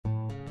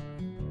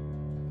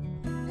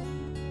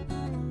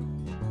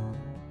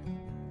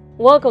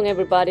Welcome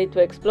everybody to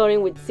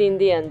Exploring with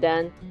Cindy and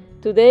Dan.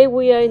 Today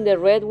we are in the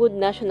Redwood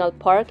National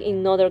Park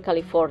in Northern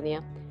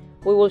California.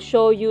 We will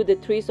show you the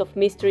Trees of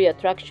Mystery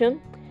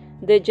attraction,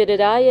 the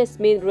Jedediah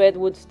Smith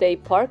Redwood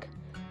State Park,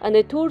 and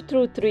the Thru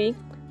 3,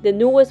 the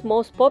newest,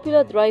 most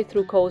popular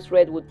drive-through coast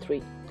redwood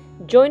tree.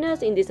 Join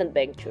us in this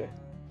adventure.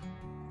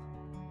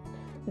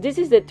 This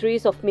is the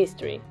Trees of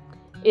Mystery.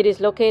 It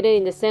is located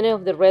in the center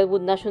of the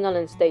Redwood National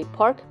and State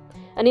Park,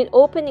 and it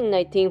opened in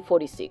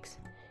 1946.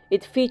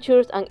 It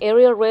features an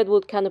aerial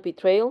redwood canopy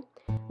trail,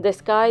 the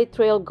Sky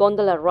Trail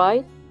gondola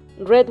ride,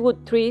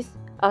 redwood trees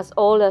as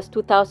old as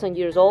 2,000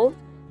 years old,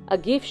 a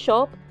gift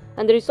shop,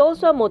 and there is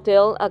also a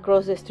motel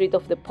across the street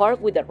of the park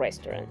with a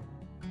restaurant.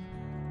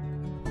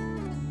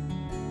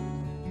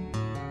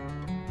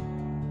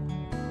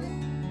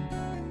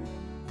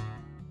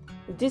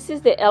 This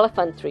is the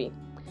elephant tree.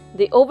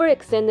 The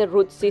overextended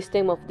root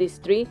system of this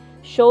tree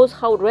shows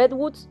how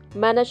redwoods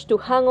manage to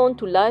hang on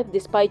to life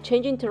despite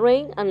changing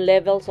terrain and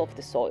levels of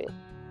the soil.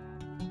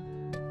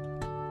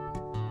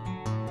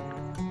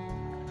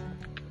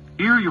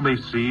 Here you may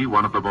see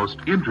one of the most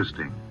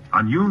interesting,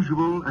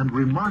 unusual, and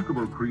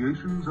remarkable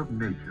creations of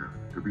nature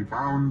to be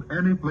found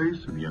any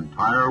place in the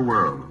entire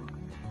world.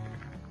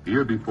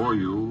 Here before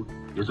you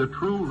is a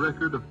true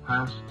record of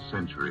past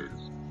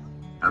centuries.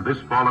 And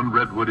this fallen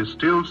redwood is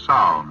still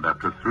sound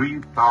after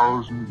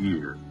 3,000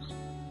 years.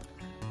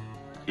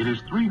 It is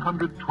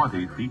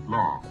 320 feet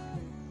long.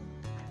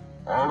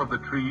 All of the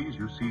trees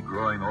you see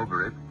growing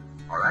over it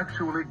are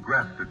actually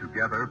grafted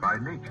together by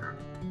nature.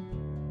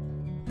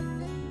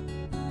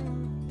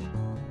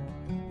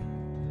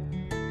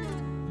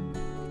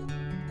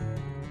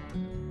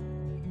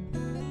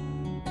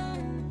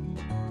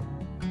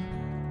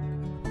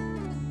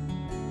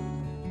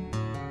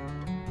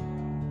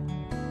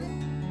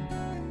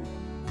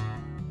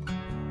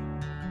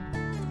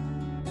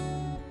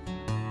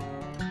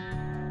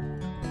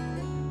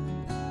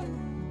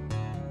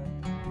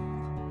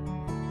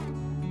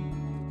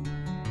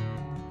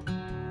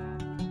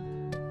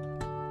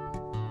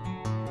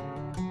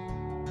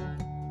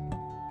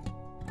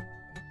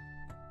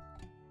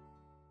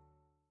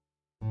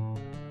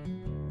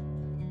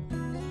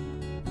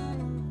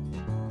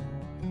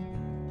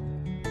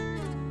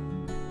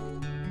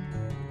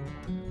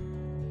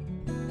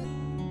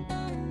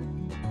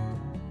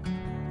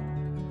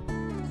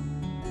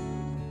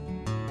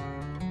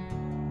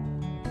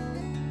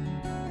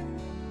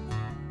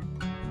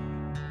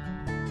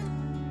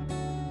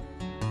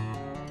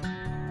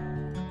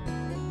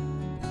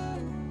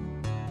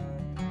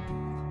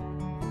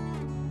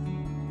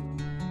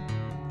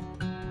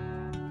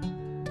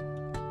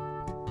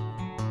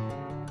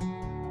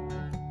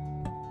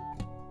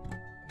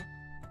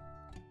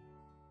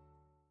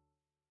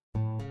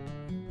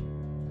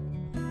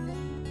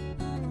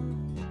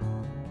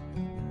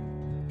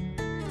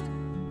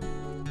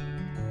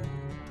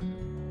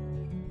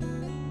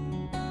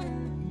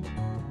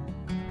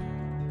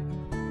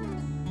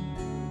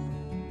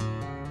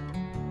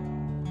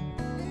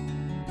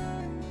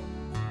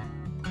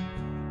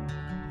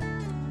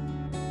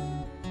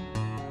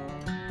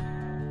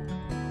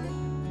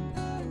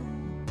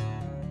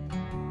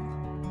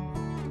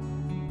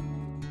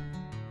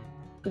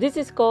 This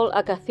is called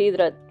a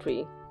cathedral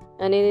tree,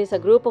 and it is a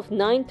group of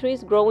 9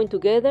 trees growing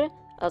together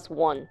as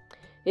one.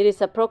 It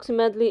is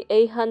approximately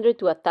 800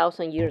 to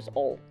 1,000 years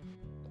old.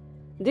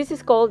 This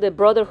is called the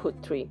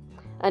brotherhood tree,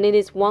 and it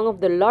is one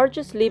of the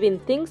largest living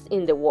things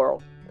in the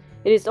world.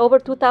 It is over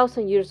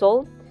 2,000 years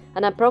old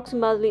and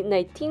approximately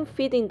 19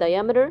 feet in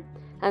diameter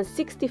and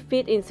 60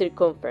 feet in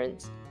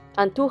circumference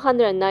and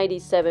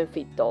 297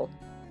 feet tall.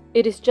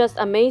 It is just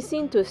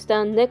amazing to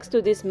stand next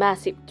to this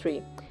massive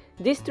tree.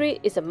 This tree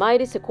is a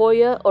mighty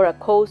sequoia or a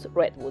coast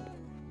redwood.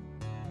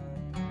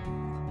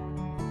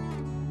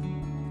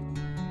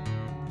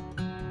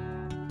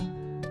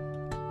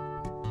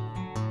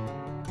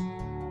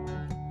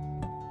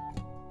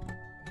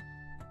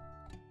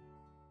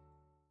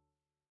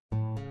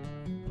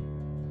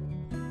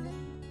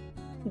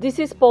 This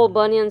is Paul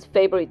Bunyan's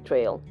favorite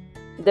trail.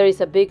 There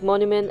is a big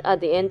monument at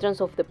the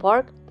entrance of the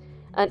park,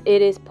 and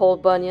it is Paul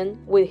Bunyan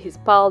with his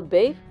pal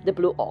babe, the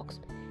blue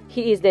ox.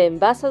 He is the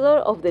ambassador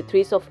of the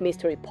Trees of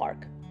Mystery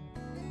Park.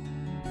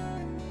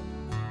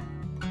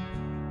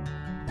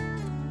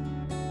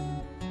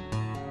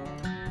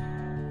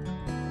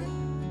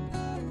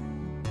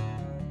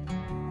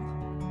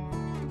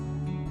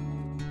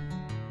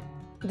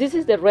 This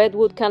is the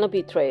Redwood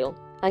Canopy Trail,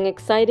 an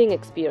exciting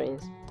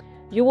experience.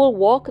 You will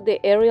walk the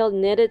aerial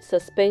netted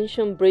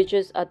suspension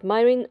bridges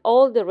admiring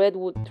all the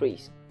redwood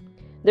trees.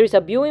 There is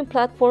a viewing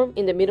platform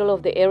in the middle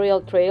of the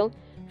aerial trail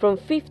from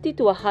 50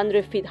 to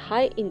 100 feet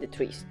high in the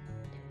trees.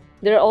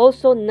 There are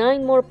also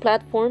 9 more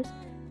platforms,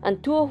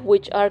 and 2 of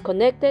which are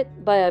connected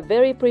by a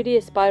very pretty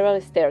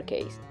spiral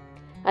staircase,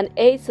 and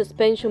 8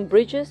 suspension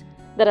bridges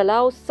that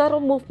allow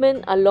subtle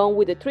movement along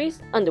with the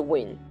trees and the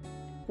wind.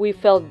 We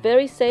felt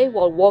very safe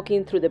while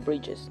walking through the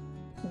bridges.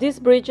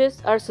 These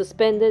bridges are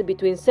suspended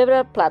between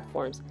several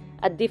platforms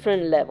at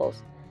different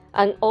levels,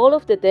 and all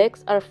of the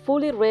decks are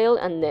fully railed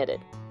and netted.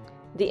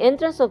 The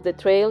entrance of the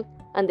trail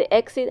and the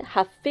exit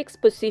have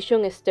fixed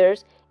position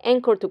stairs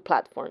anchored to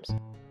platforms.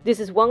 This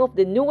is one of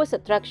the newest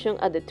attractions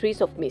at the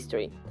Trees of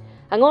Mystery.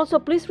 And also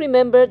please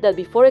remember that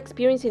before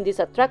experiencing this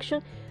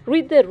attraction,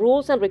 read the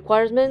rules and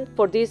requirements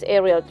for this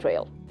aerial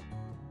trail.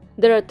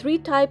 There are 3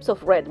 types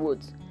of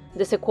redwoods: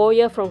 the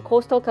sequoia from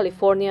coastal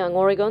California and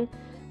Oregon,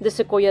 the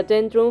sequoia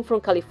dendron from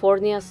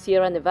California,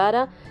 Sierra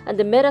Nevada, and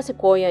the meta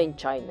sequoia in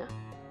China.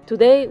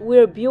 Today we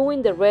are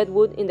viewing the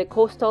redwood in the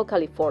coastal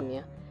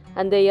California,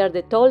 and they are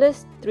the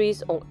tallest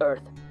trees on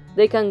Earth.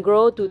 They can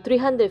grow to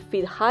 300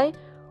 feet high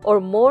or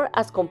more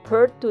as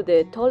compared to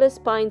the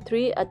tallest pine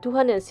tree at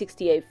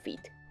 268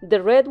 feet.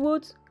 The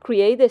redwoods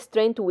create the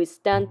strength to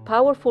withstand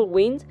powerful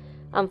winds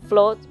and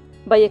floods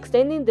by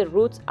extending the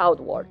roots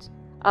outwards,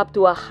 up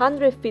to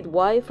 100 feet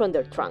wide from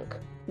their trunk.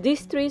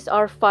 These trees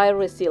are fire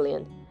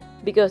resilient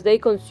because they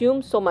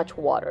consume so much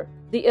water.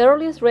 The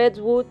earliest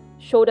redwood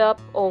showed up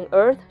on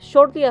Earth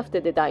shortly after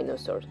the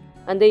dinosaurs,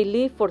 and they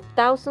lived for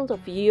thousands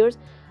of years,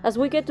 as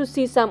we get to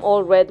see some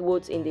old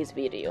redwoods in this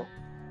video.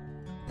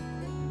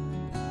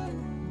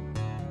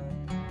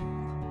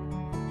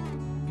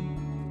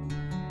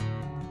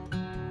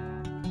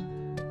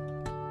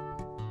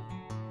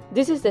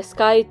 This is the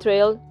Sky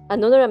Trail,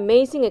 another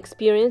amazing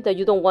experience that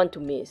you don't want to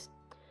miss.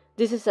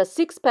 This is a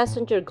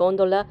 6-passenger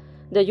gondola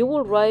that you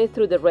will ride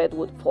through the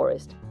redwood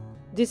forest.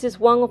 This is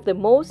one of the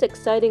most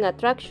exciting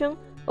attractions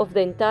of the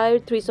entire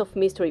Trees of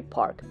Mystery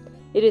Park.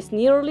 It is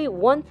nearly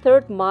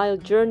 1/3 mile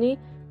journey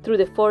through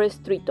the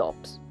forest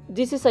treetops.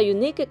 This is a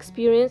unique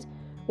experience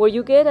where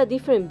you get a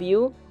different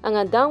view and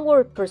a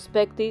downward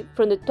perspective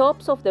from the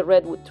tops of the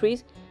redwood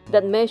trees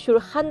that measure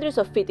hundreds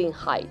of feet in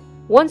height.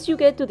 Once you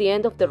get to the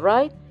end of the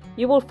ride,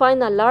 you will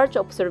find a large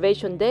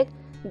observation deck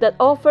that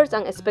offers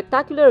a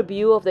spectacular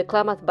view of the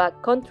Klamath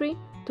backcountry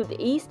to the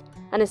east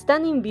and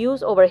stunning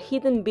views over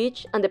Hidden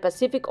Beach and the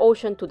Pacific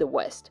Ocean to the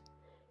west.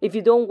 If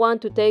you don't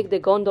want to take the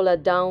gondola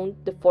down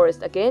the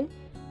forest again,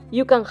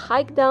 you can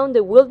hike down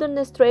the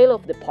wilderness trail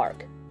of the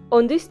park.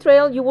 On this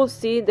trail you will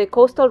see the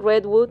coastal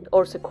redwood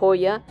or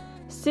sequoia,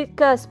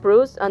 Sitka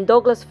spruce and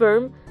Douglas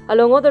fir,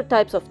 along other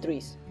types of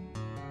trees.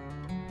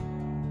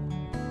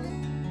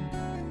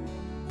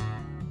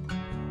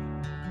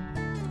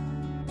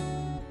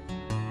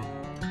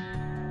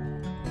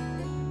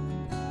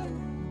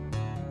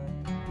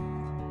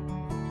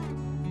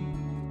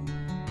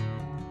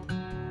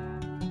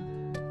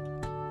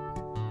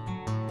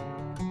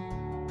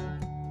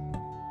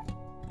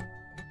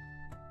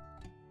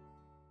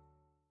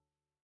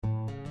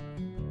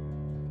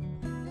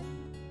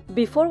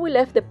 Before we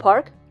left the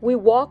park, we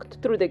walked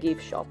through the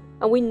gift shop,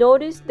 and we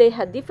noticed they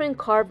had different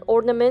carved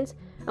ornaments,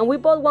 and we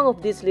bought one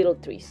of these little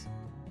trees.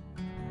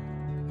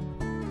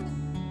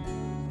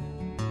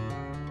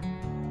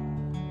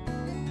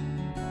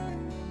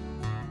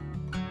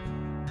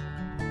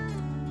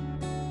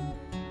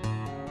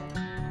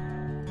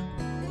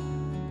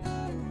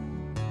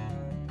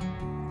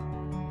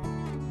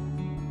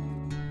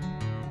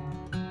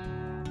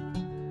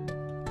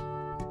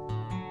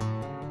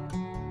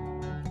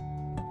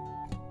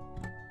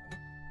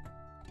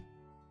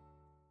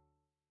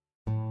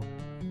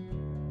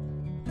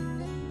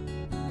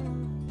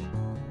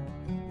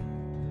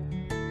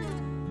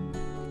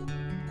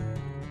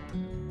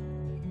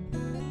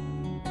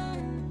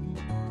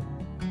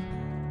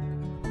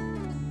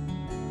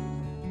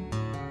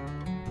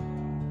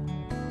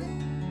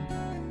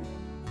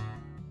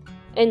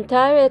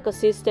 Entire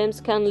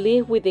ecosystems can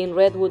live within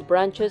redwood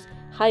branches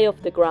high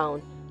off the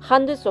ground.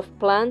 Hundreds of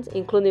plants,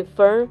 including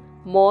fern,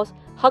 moss,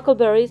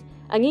 huckleberries,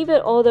 and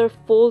even other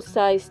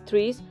full-size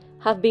trees,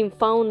 have been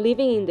found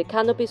living in the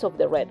canopies of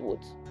the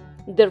redwoods.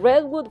 The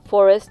redwood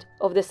forests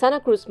of the Santa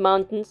Cruz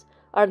Mountains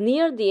are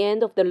near the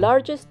end of the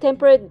largest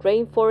temperate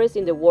rainforest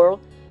in the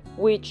world,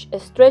 which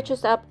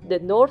stretches up the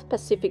North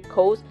Pacific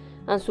coast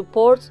and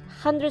supports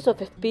hundreds of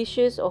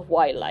species of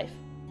wildlife.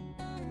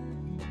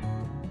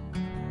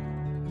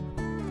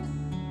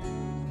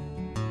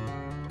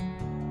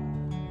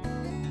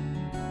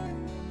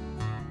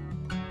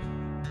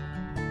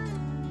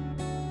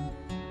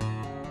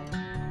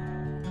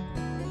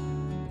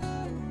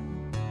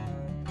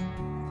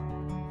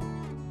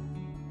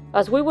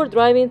 As we were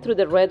driving through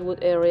the redwood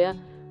area,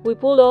 we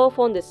pulled off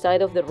on the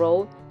side of the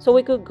road so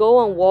we could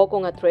go and walk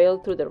on a trail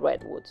through the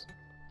redwoods.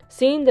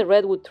 Seeing the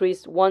redwood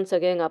trees once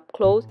again up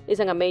close is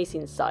an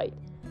amazing sight.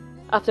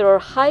 After our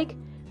hike,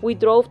 we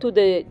drove to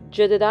the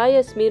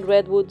Jedediah Smith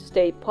Redwood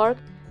State Park,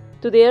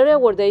 to the area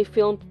where they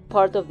filmed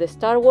part of the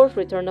Star Wars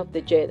Return of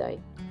the Jedi.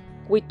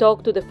 We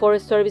talked to the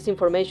Forest Service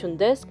information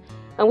desk,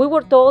 and we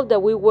were told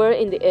that we were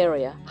in the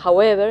area.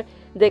 However,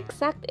 the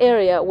exact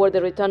area where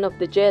the Return of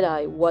the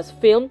Jedi was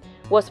filmed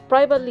was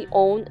privately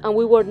owned, and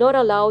we were not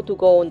allowed to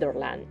go on their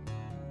land.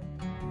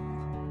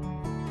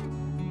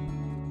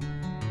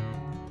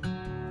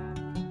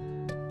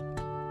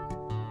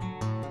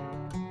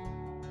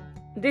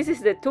 This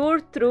is the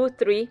Thru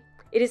tree.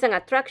 It is an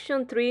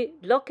attraction tree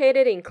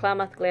located in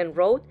Klamath Glen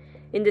Road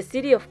in the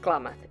city of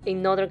Klamath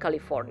in Northern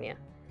California.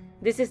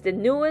 This is the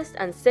newest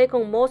and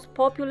second most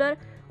popular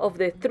of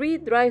the 3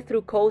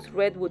 drive-through coast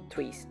redwood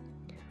trees.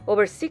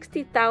 Over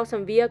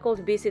 60,000 vehicles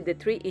visit the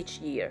tree each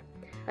year.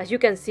 As you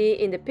can see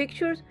in the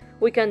pictures,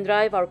 we can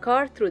drive our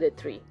car through the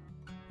tree.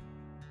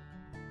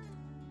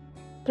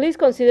 Please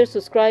consider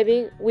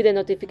subscribing with the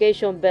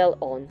notification bell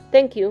on.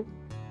 Thank you.